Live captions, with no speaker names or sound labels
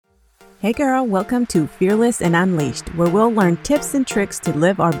Hey girl, welcome to Fearless and Unleashed, where we'll learn tips and tricks to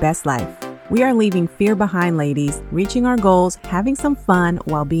live our best life. We are leaving fear behind, ladies, reaching our goals, having some fun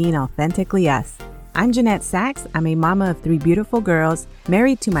while being authentically us. I'm Jeanette Sachs. I'm a mama of 3 beautiful girls,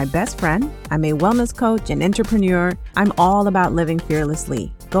 married to my best friend. I'm a wellness coach and entrepreneur. I'm all about living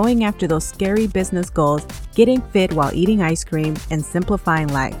fearlessly, going after those scary business goals, getting fit while eating ice cream, and simplifying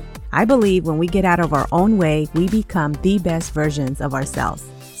life. I believe when we get out of our own way, we become the best versions of ourselves.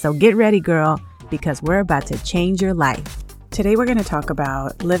 So get ready, girl, because we're about to change your life. Today, we're going to talk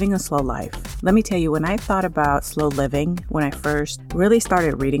about living a slow life. Let me tell you, when I thought about slow living, when I first really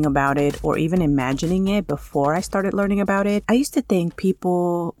started reading about it or even imagining it before I started learning about it, I used to think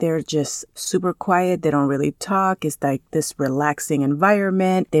people, they're just super quiet. They don't really talk. It's like this relaxing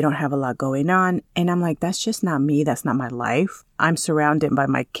environment. They don't have a lot going on. And I'm like, that's just not me. That's not my life. I'm surrounded by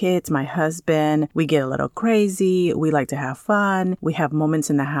my kids, my husband. We get a little crazy. We like to have fun. We have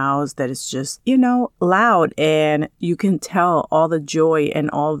moments in the house that is just, loud. And you can tell all the joy and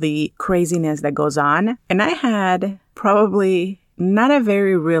all the craziness that goes on. And I had probably not a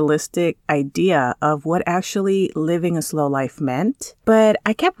very realistic idea of what actually living a slow life meant. But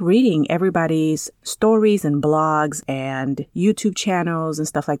I kept reading everybody's stories and blogs and YouTube channels and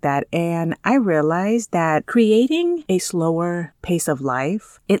stuff like that. And I realized that creating a slower pace of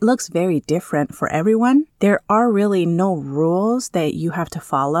life, it looks very different for everyone. There are really no rules that you have to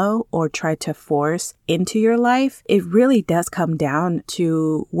follow or try to force into your life. It really does come down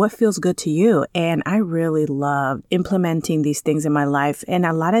to what feels good to you. And I really love implementing these things in my life. And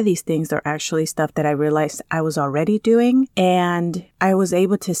a lot of these things are actually stuff that I realized I was already doing. And I was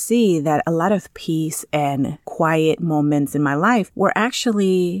able to see that a lot of peace and quiet moments in my life were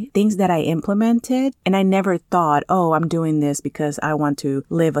actually things that I implemented. And I never thought, oh, I'm doing this because I want to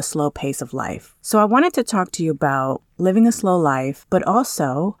live a slow pace of life. So I wanted to talk to you about living a slow life, but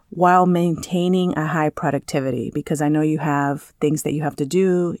also while maintaining a high productivity, because I know you have things that you have to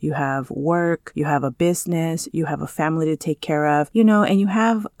do. You have work, you have a business, you have a family to take care of, and you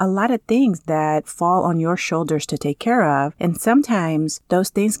have a lot of things that fall on your shoulders to take care of. And sometimes those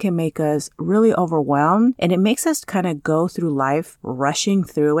things can make us really overwhelmed, and it makes us kind of go through life rushing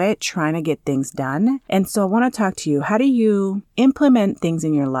through it, trying to get things done. And so I want to talk to you. How do you implement things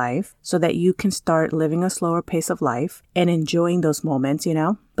in your life so that you can start living a slower pace of life and enjoying those moments,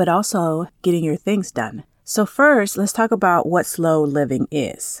 but also getting your things done? So first, let's talk about what slow living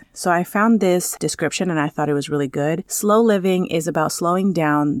is. So I found this description and I thought it was really good. Slow living is about slowing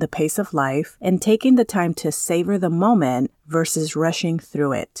down the pace of life and taking the time to savor the moment versus rushing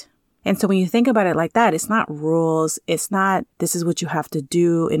through it. And so when you think about it like that, it's not rules. It's not this is what you have to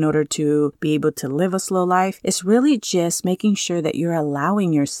do in order to be able to live a slow life. It's really just making sure that you're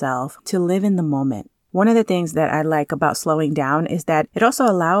allowing yourself to live in the moment. One of the things that I like about slowing down is that it also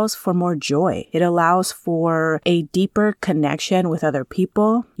allows for more joy. It allows for a deeper connection with other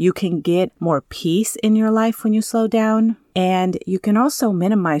people. You can get more peace in your life when you slow down. And you can also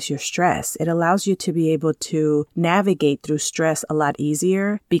minimize your stress. It allows you to be able to navigate through stress a lot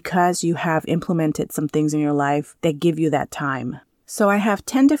easier because you have implemented some things in your life that give you that time. So I have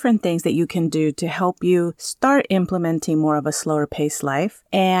 10 different things that you can do to help you start implementing more of a slower paced life.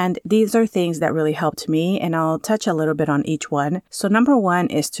 And these are things that really helped me, and I'll touch a little bit on each one. So number 1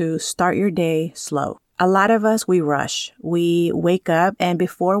 is to start your day slow. A lot of us, we rush. We wake up and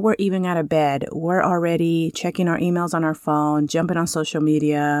before we're even out of bed, we're already checking our emails on our phone, jumping on social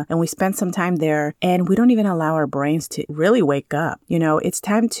media, and we spend some time there and we don't even allow our brains to really wake up. It's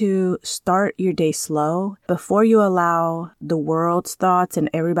time to start your day slow before you allow the world's thoughts and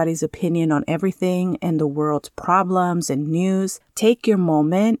everybody's opinion on everything and the world's problems and news. Take your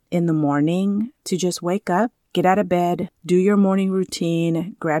moment in the morning to just wake up, get out of bed, do your morning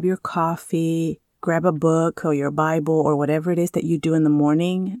routine, grab your coffee, grab a book or your Bible or whatever it is that you do in the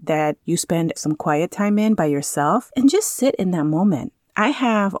morning that you spend some quiet time in by yourself and just sit in that moment. I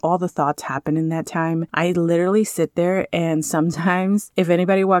have all the thoughts happen in that time. I literally sit there and sometimes if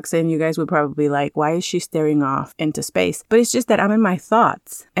anybody walks in, you guys would probably be like, why is she staring off into space? But it's just that I'm in my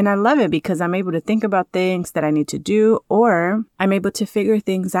thoughts and I love it because I'm able to think about things that I need to do or I'm able to figure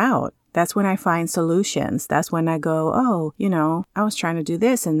things out. That's when I find solutions. That's when I go, I was trying to do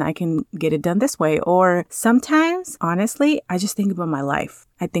this and I can get it done this way. Or sometimes, honestly, I just think about my life.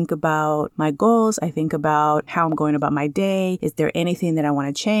 I think about my goals. I think about how I'm going about my day. Is there anything that I want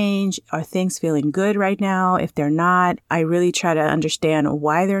to change? Are things feeling good right now? If they're not, I really try to understand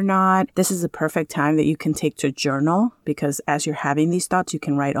why they're not. This is a perfect time that you can take to journal because as you're having these thoughts, you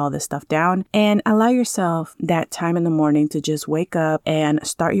can write all this stuff down and allow yourself that time in the morning to just wake up and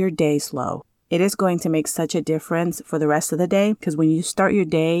start your day slow. it is going to make such a difference for the rest of the day. Because when you start your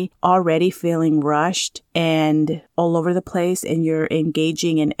day already feeling rushed and all over the place and you're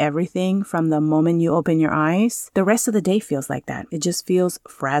engaging in everything from the moment you open your eyes, the rest of the day feels like that. It just feels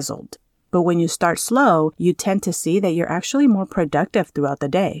frazzled. But when you start slow, you tend to see that you're actually more productive throughout the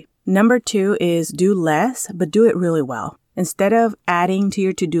day. Number 2 is do less, but do it really well. Instead of adding to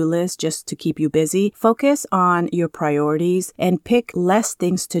your to-do list just to keep you busy, focus on your priorities and pick less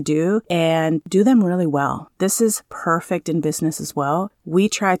things to do and do them really well. This is perfect in business as well. We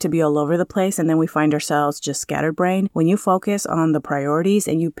try to be all over the place and then we find ourselves just scatterbrained. When you focus on the priorities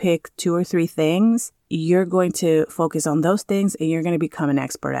and you pick 2 or 3 things, you're going to focus on those things and you're going to become an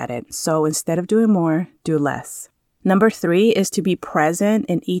expert at it. So instead of doing more, do less. Number 3 is to be present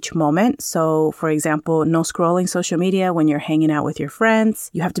in each moment. So, for example, no scrolling social media when you're hanging out with your friends.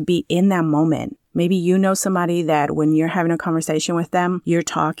 You have to be in that moment. Maybe you know somebody that when you're having a conversation with them, you're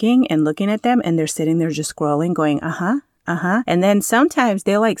talking and looking at them and they're sitting there just scrolling, going, And then sometimes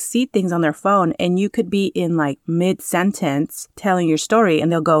they'll like see things on their phone and you could be in like mid-sentence telling your story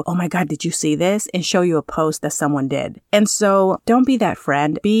and they'll go, oh my God, did you see this? And show you a post that someone did. And so don't be that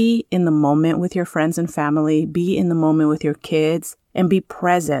friend. Be in the moment with your friends and family. Be in the moment with your kids and be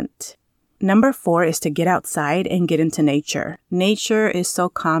present. Number 4 is to get outside and get into nature. Nature is so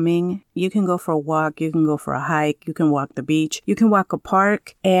calming. You can go for a walk. You can go for a hike. You can walk the beach. You can walk a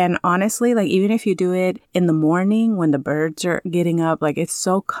park. And honestly, like even if you do it in the morning when the birds are getting up, like it's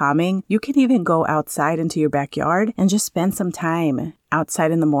so calming. You can even go outside into your backyard and just spend some time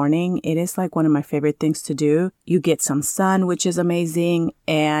outside in the morning. It is like one of my favorite things to do. You get some sun, which is amazing.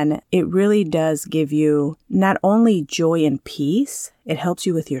 And it really does give you not only joy and peace, it helps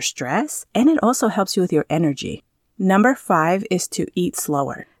you with your stress and it also helps you with your energy. Number 5 is to eat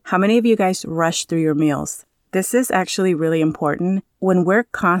slower. How many of you guys rush through your meals? This is actually really important. When we're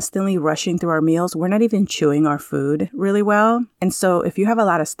constantly rushing through our meals, we're not even chewing our food really well. And so if you have a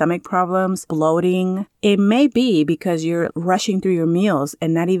lot of stomach problems, bloating, it may be because you're rushing through your meals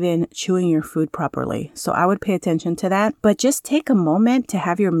and not even chewing your food properly. So I would pay attention to that. But just take a moment to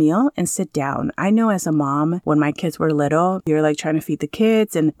have your meal and sit down. I know as a mom, when my kids were little, you're like trying to feed the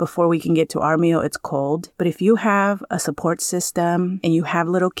kids. And before we can get to our meal, it's cold. But if you have a support system and you have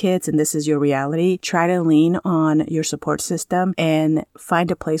little kids and this is your reality, try to lean on your support system and find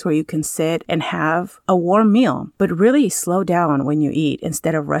a place where you can sit and have a warm meal, but really slow down when you eat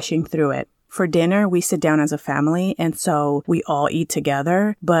instead of rushing through it. For dinner, we sit down as a family, and so we all eat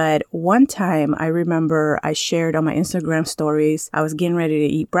together. But one time, I remember I shared on my Instagram stories, I was getting ready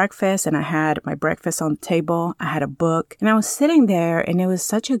to eat breakfast, and I had my breakfast on the table. I had a book, and I was sitting there, and it was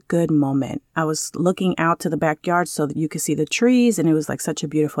such a good moment. I was looking out to the backyard so that you could see the trees, and it was like such a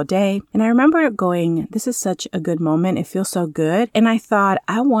beautiful day. And I remember going, this is such a good moment. It feels so good. And I thought,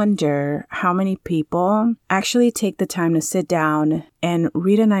 I wonder how many people actually take the time to sit down and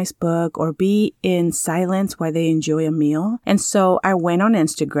read a nice book or be in silence while they enjoy a meal. And so I went on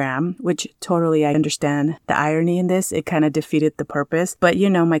Instagram, which totally I understand the irony in this. It kind of defeated the purpose. But you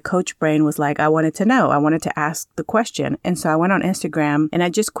know, my coach brain was like, I wanted to know. I wanted to ask the question. And so I went on Instagram and I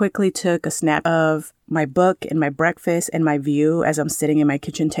just quickly took a snap of my book and my breakfast and my view as I'm sitting at my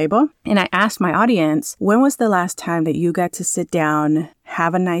kitchen table. And I asked my audience, when was the last time that you got to sit down,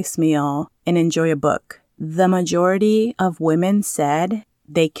 have a nice meal, and enjoy a book? The majority of women said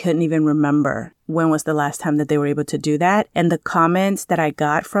they couldn't even remember when was the last time that they were able to do that. And the comments that I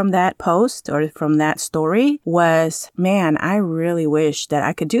got from that post or from that story was, man, I really wish that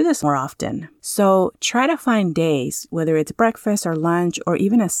I could do this more often. So try to find days, whether it's breakfast or lunch or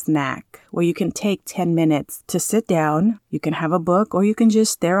even a snack, where you can take 10 minutes to sit down. You can have a book or you can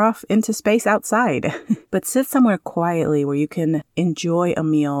just stare off into space outside. But sit somewhere quietly where you can enjoy a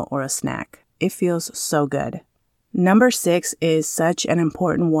meal or a snack. It feels so good. Number 6 is such an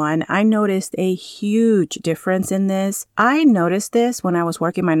important one. I noticed a huge difference in this. I noticed this when I was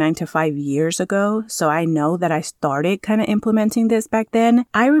working my 9-to-5 years ago, so I know that I started kind of implementing this back then.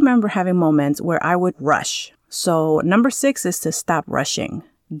 I remember having moments where I would rush. So number 6 is to stop rushing.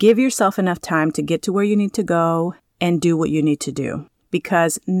 Give yourself enough time to get to where you need to go and do what you need to do.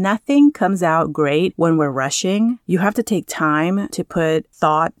 Because nothing comes out great when we're rushing. You have to take time to put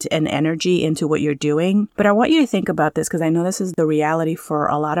thought and energy into what you're doing. But I want you to think about this because I know this is the reality for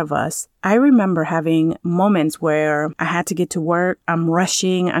a lot of us. I remember having moments where I had to get to work. I'm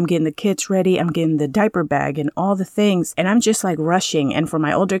rushing. I'm getting the kids ready. I'm getting the diaper bag and all the things. And I'm just like rushing. And for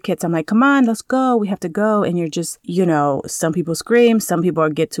my older kids, I'm like, come on, let's go. We have to go. And you're just, some people scream. Some people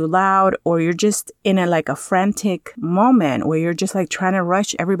get too loud. Or you're just in a frantic moment where you're just like trying to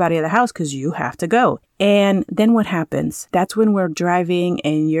rush everybody at the house because you have to go. And then what happens? That's when we're driving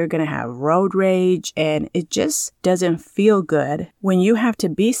and you're going to have road rage, and it just doesn't feel good when you have to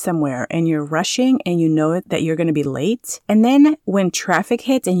be somewhere and you're rushing and you know that you're going to be late. And then when traffic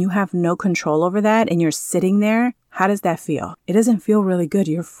hits and you have no control over that and you're sitting there, how does that feel? It doesn't feel really good.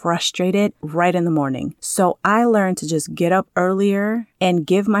 You're frustrated right in the morning. So I learned to just get up earlier and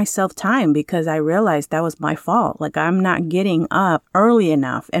give myself time because I realized that was my fault. Like, I'm not getting up early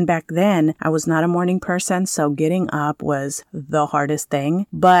enough. And back then I was not a morning person. So getting up was the hardest thing.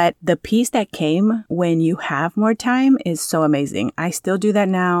 But the peace that came when you have more time is so amazing. I still do that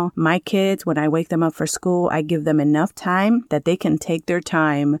now. My kids, when I wake them up for school, I give them enough time that they can take their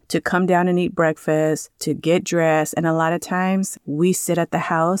time to come down and eat breakfast, to get dressed. And a lot of times we sit at the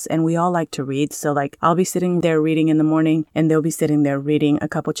house and we all like to read. So like I'll be sitting there reading in the morning and they'll be sitting there reading a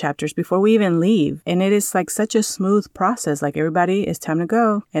couple chapters before we even leave. And it is like such a smooth process. Like everybody, it's time to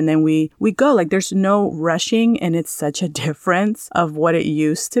go. And then we go. Like there's no rushing, and it's such a difference of what it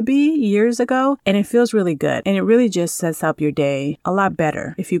used to be years ago. And it feels really good. And it really just sets up your day a lot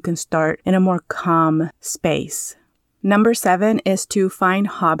better if you can start in a more calm space. Number 7 is to find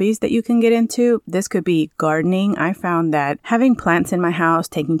hobbies that you can get into. This could be gardening. I found that having plants in my house,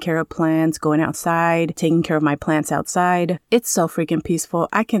 taking care of plants, going outside, taking care of my plants outside, it's so freaking peaceful.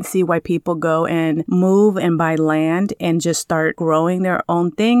 I can see why people go and move and buy land and just start growing their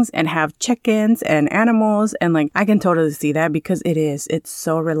own things and have chickens and animals. And like, I can totally see that because it's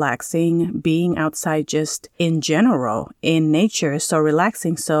so relaxing. Being outside just in general, in nature is so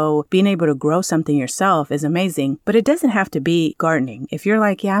relaxing. So being able to grow something yourself is amazing. But it doesn't have to be gardening. If you're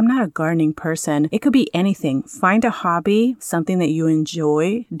like, yeah, I'm not a gardening person, it could be anything. Find a hobby, something that you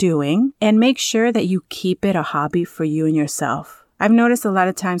enjoy doing, and make sure that you keep it a hobby for you and yourself. I've noticed a lot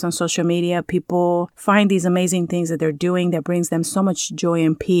of times on social media, people find these amazing things that they're doing that brings them so much joy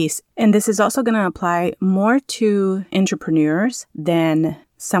and peace. And this is also going to apply more to entrepreneurs than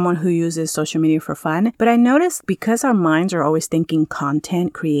someone who uses social media for fun. But I noticed because our minds are always thinking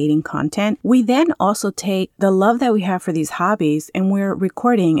content, creating content, we then also take the love that we have for these hobbies and we're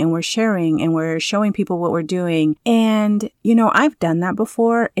recording and we're sharing and we're showing people what we're doing. And, you know, I've done that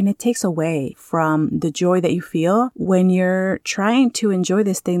before, and it takes away from the joy that you feel when you're trying to enjoy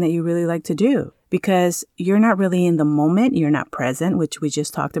this thing that you really like to do. Because you're not really in the moment, you're not present, which we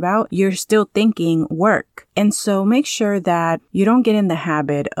just talked about. You're still thinking work. And so make sure that you don't get in the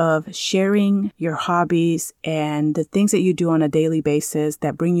habit of sharing your hobbies and the things that you do on a daily basis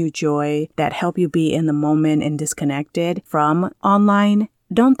that bring you joy, that help you be in the moment and disconnected from online.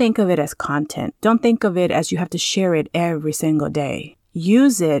 Don't think of it as content. Don't think of it as you have to share it every single day.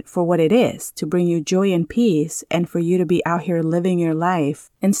 Use it for what it is, to bring you joy and peace, and for you to be out here living your life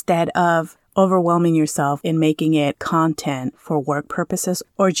instead of overwhelming yourself in making it content for work purposes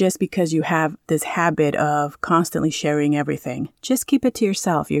or just because you have this habit of constantly sharing everything. Just keep it to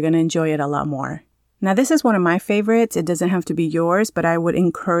yourself. You're going to enjoy it a lot more. Now, this is one of my favorites. It doesn't have to be yours, but I would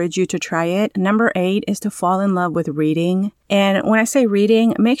encourage you to try it. Number 8 is to fall in love with reading. And when I say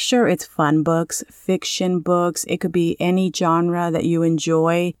reading, make sure it's fun books, fiction books. It could be any genre that you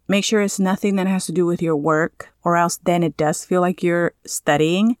enjoy. Make sure it's nothing that has to do with your work, or else then it does feel like you're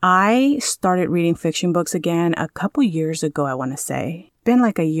studying. I started reading fiction books again a couple years ago, I want to say. Been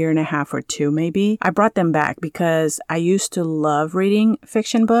like a year and a half or 2 maybe. I brought them back because I used to love reading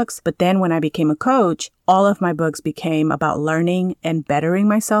fiction books, but then when I became a coach, all of my books became about learning and bettering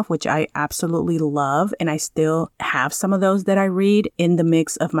myself, which I absolutely love. And I still have some of those that I read in the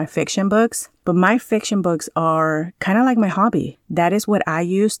mix of my fiction books. But my fiction books are kind of like my hobby. That is what I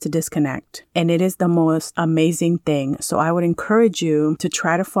use to disconnect. And it is the most amazing thing. So I would encourage you to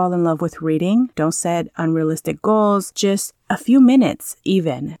try to fall in love with reading. Don't set unrealistic goals. Just a few minutes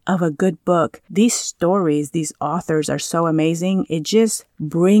even of a good book. These stories, these authors are so amazing. It just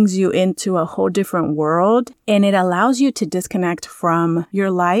brings you into a whole different world, and it allows you to disconnect from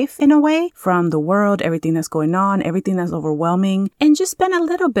your life in a way, from the world, everything that's going on, everything that's overwhelming, and just spend a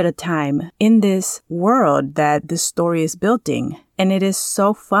little bit of time in this world that this story is building. And it is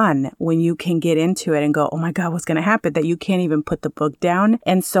so fun when you can get into it and go, oh my God, what's going to happen? That you can't even put the book down.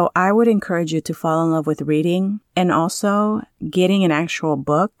 And so I would encourage you to fall in love with reading and also getting an actual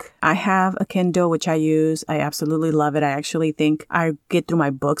book. I have a Kindle, which I use. I absolutely love it. I actually think I get through my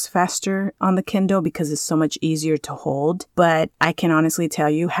books faster on the Kindle because it's so much easier to hold. But I can honestly tell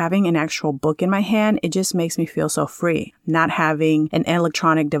you, having an actual book in my hand, it just makes me feel so free, not having an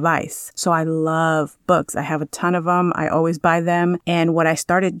electronic device. So I love books. I have a ton of them. I always buy them. And what I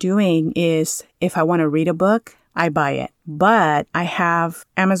started doing is if I want to read a book, I buy it. But I have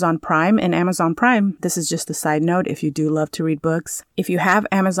Amazon Prime, and Amazon Prime, this is just a side note if you do love to read books. If you have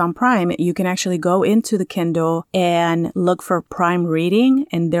Amazon Prime, you can actually go into the Kindle and look for Prime Reading,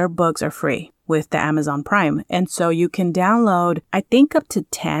 and their books are free with the Amazon Prime. And so you can download, I think up to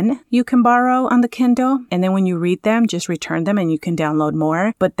 10 you can borrow on the Kindle. And then when you read them, just return them and you can download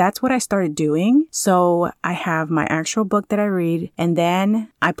more. But that's what I started doing. So I have my actual book that I read, and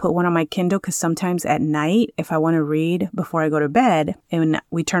then I put one on my Kindle because sometimes at night, if I want to read before I go to bed and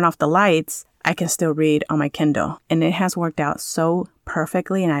we turn off the lights, I can still read on my Kindle. And it has worked out so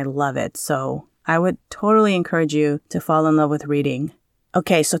perfectly and I love it. So I would totally encourage you to fall in love with reading.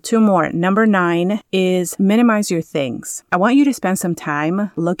 Okay, so 2 more. Number 9 is minimize your things. I want you to spend some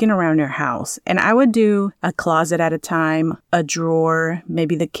time looking around your house. And I would do a closet at a time, a drawer,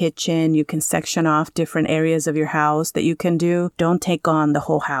 maybe the kitchen. You can section off different areas of your house that you can do. Don't take on the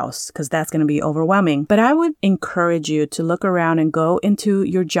whole house because that's going to be overwhelming. But I would encourage you to look around and go into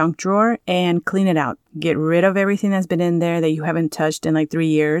your junk drawer and clean it out. Get rid of everything that's been in there that you haven't touched in like 3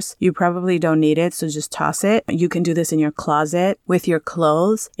 years. You probably don't need it, so just toss it. You can do this in your closet with your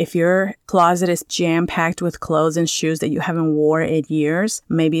clothes. If your closet is jam-packed with clothes and shoes that you haven't worn in years,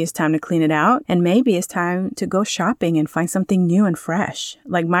 maybe it's time to clean it out. And maybe it's time to go shopping and find something new and fresh.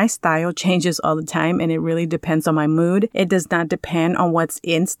 Like my style changes all the time and it really depends on my mood. It does not depend on what's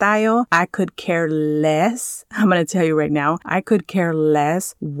in style. I could care less. I'm going to tell you right now, I could care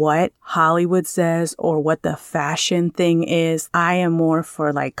less what Hollywood says or what the fashion thing is. I am more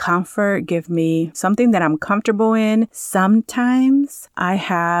for like comfort. Give me something that I'm comfortable in. Sometimes I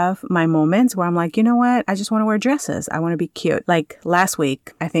have my moments where I'm like, you know what? I just want to wear dresses. I want to be cute. Like last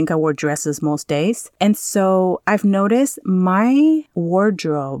week, I think I wore dresses most days. And so I've noticed my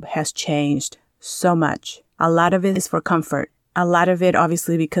wardrobe has changed so much. A lot of it is for comfort. A lot of it,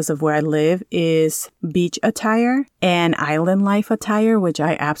 obviously, because of where I live, is beach attire and island life attire, which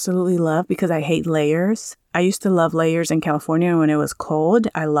I absolutely love because I hate layers. I used to love layers in California when it was cold.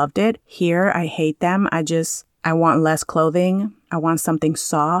 I loved it. Here, I hate them. I want less clothing. I want something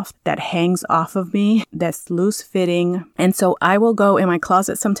soft that hangs off of me, that's loose fitting. And so I will go in my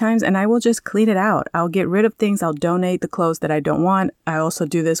closet sometimes and I will just clean it out. I'll get rid of things. I'll donate the clothes that I don't want. I also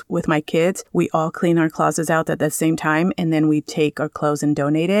do this with my kids. We all clean our closets out at the same time and then we take our clothes and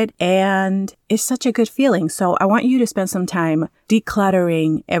donate it. And it's such a good feeling. So I want you to spend some time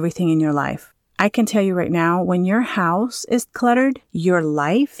decluttering everything in your life. I can tell you right now, when your house is cluttered, your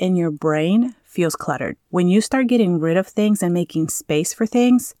life and your brain feels cluttered. When you start getting rid of things and making space for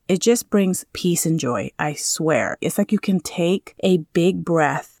things, it just brings peace and joy. I swear. It's like you can take a big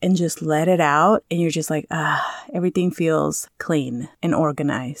breath and just let it out. And you're just like, everything feels clean and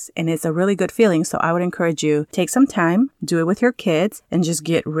organized. And it's a really good feeling. So I would encourage you, take some time, do it with your kids, and just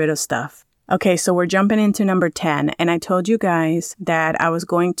get rid of stuff. Okay, so we're jumping into number 10. And I told you guys that I was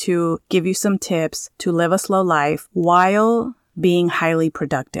going to give you some tips to live a slow life while being highly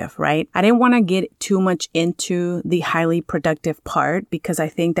productive, right? I didn't want to get too much into the highly productive part because I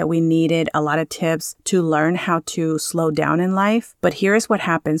think that we needed a lot of tips to learn how to slow down in life. But here's what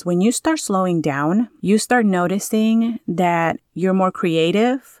happens. When you start slowing down, you start noticing that you're more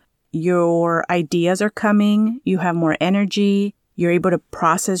creative, your ideas are coming, you have more energy, you're able to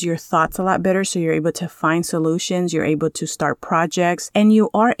process your thoughts a lot better. So you're able to find solutions. You're able to start projects and you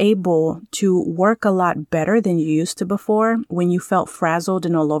are able to work a lot better than you used to before when you felt frazzled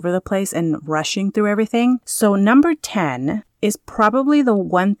and all over the place and rushing through everything. So number 10 is probably the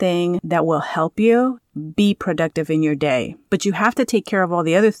one thing that will help you be productive in your day. But you have to take care of all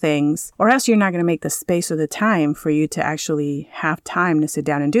the other things or else you're not going to make the space or the time for you to actually have time to sit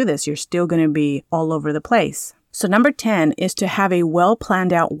down and do this. You're still going to be all over the place. So number 10 is to have a well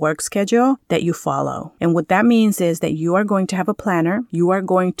planned out work schedule that you follow. And what that means is that you are going to have a planner. You are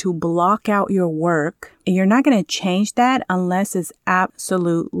going to block out your work and you're not going to change that unless it's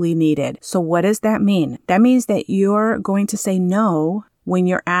absolutely needed. So what does that mean? That means that you're going to say no when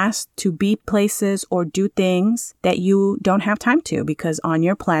you're asked to be places or do things that you don't have time to because on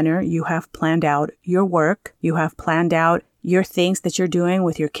your planner, you have planned out your work. You have planned out your things that you're doing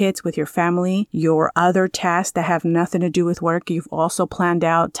with your kids, with your family, your other tasks that have nothing to do with work. You've also planned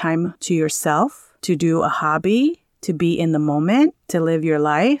out time to yourself, to do a hobby, to be in the moment, to live your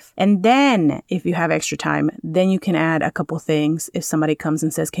life. And then if you have extra time, then you can add a couple things if somebody comes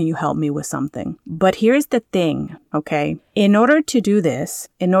and says, can you help me with something? But here's the thing, okay? In order to do this,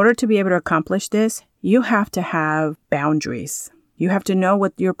 in order to be able to accomplish this, you have to have boundaries. You have to know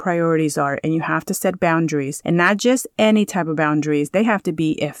what your priorities are and you have to set boundaries and not just any type of boundaries. They have to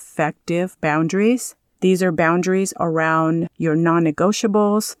be effective boundaries These are boundaries around your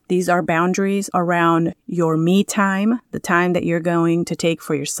non-negotiables. These are boundaries around your me time, the time that you're going to take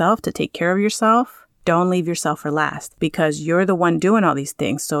for yourself, to take care of yourself. Don't leave yourself for last because you're the one doing all these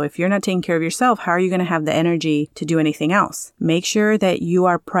things. So if you're not taking care of yourself, how are you going to have the energy to do anything else? Make sure that you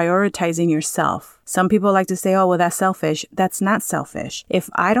are prioritizing yourself. Some people like to say, oh, well, that's selfish. That's not selfish. If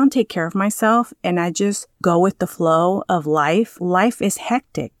I don't take care of myself and I just go with the flow of life is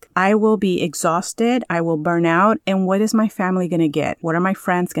hectic. I will be exhausted. I will burn out. And what is my family going to get? What are my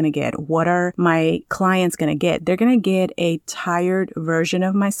friends going to get? What are my clients going to get? They're going to get a tired version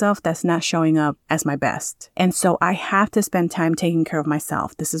of myself that's not showing up as my best. And so I have to spend time taking care of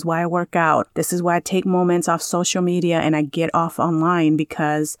myself. This is why I work out. This is why I take moments off social media and I get off online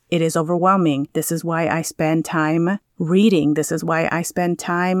because it is overwhelming. This is why I spend time reading. This is why I spend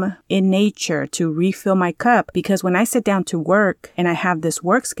time in nature to refill my cup. Because when I sit down to work and I have this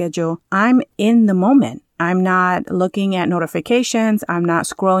work schedule, I'm in the moment. I'm not looking at notifications. I'm not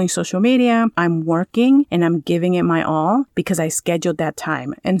scrolling social media. I'm working and I'm giving it my all because I scheduled that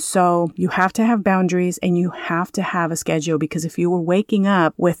time. And so you have to have boundaries and you have to have a schedule because if you were waking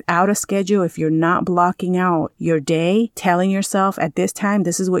up without a schedule, if you're not blocking out your day, telling yourself at this time,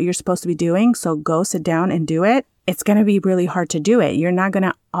 this is what you're supposed to be doing, so go sit down and do it, it's going to be really hard to do it. You're not going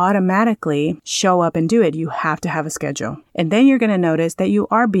to automatically show up and do it. You have to have a schedule. And then you're going to notice that you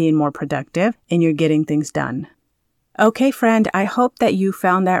are being more productive and you're getting things done. Okay, friend, I hope that you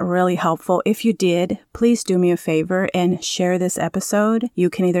found that really helpful. If you did, please do me a favor and share this episode. You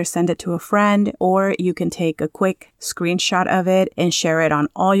can either send it to a friend or you can take a quick screenshot of it and share it on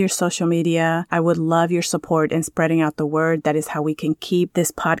all your social media. I would love your support in spreading out the word. That is how we can keep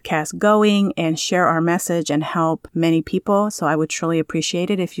this podcast going and share our message and help many people. So I would truly appreciate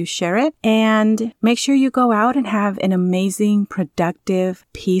it if you share it. And make sure you go out and have an amazing, productive,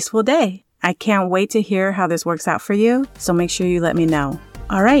 peaceful day. I can't wait to hear how this works out for you, so make sure you let me know.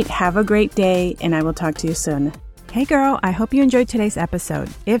 All right, have a great day, and I will talk to you soon. Hey girl, I hope you enjoyed today's episode.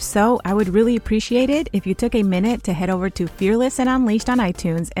 If so, I would really appreciate it if you took a minute to head over to Fearless and Unleashed on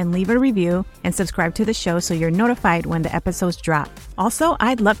iTunes and leave a review and subscribe to the show so you're notified when the episodes drop. Also,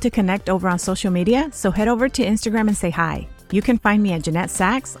 I'd love to connect over on social media, so head over to Instagram and say hi. You can find me at Jeanette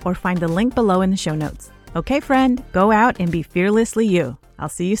Sachs or find the link below in the show notes. Okay, friend, go out and be fearlessly you. I'll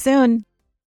see you soon.